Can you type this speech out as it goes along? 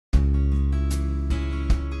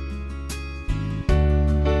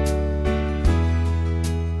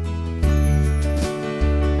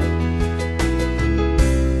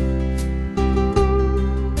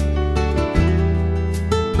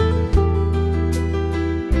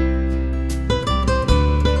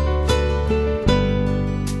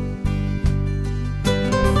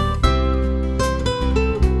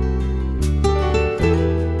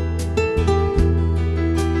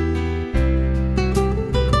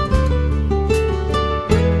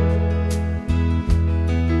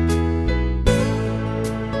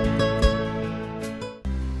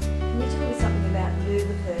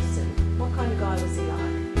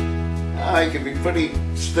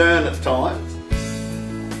stern at times,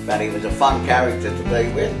 but he was a fun character to be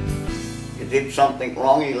with. You did something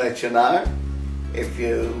wrong, he let you know. If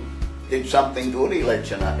you did something good, he let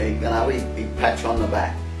you know. He'd pat you on the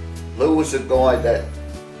back. Lou was a guy that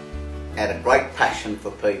had a great passion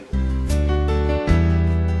for people.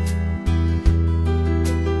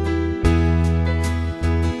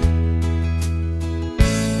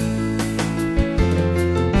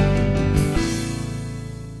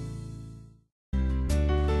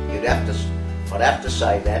 I'd have to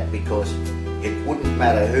say that because it wouldn't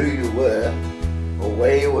matter who you were or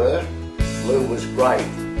where you were, Lou was great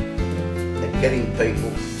at getting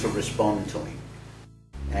people to respond to him.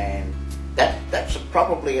 And that's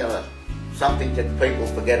probably something that people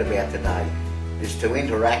forget about today, is to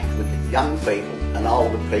interact with young people and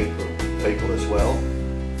older people as well.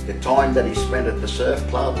 The time that he spent at the surf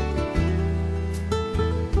club,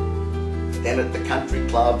 then at the country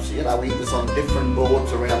clubs, he was on different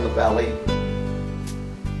boards around the valley.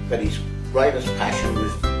 But his greatest passion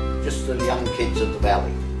was just the young kids of the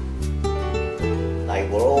valley. They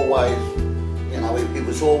were always, he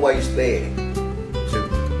was always there to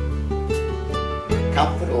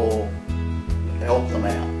comfort or help them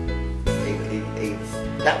out.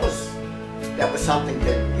 That was something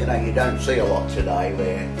that you don't see a lot today,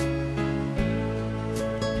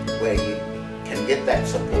 where you can get that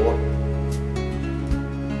support.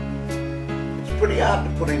 It's pretty hard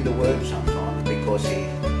to put into words sometimes because he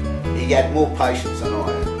had more patience than I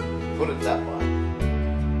had, put it that way.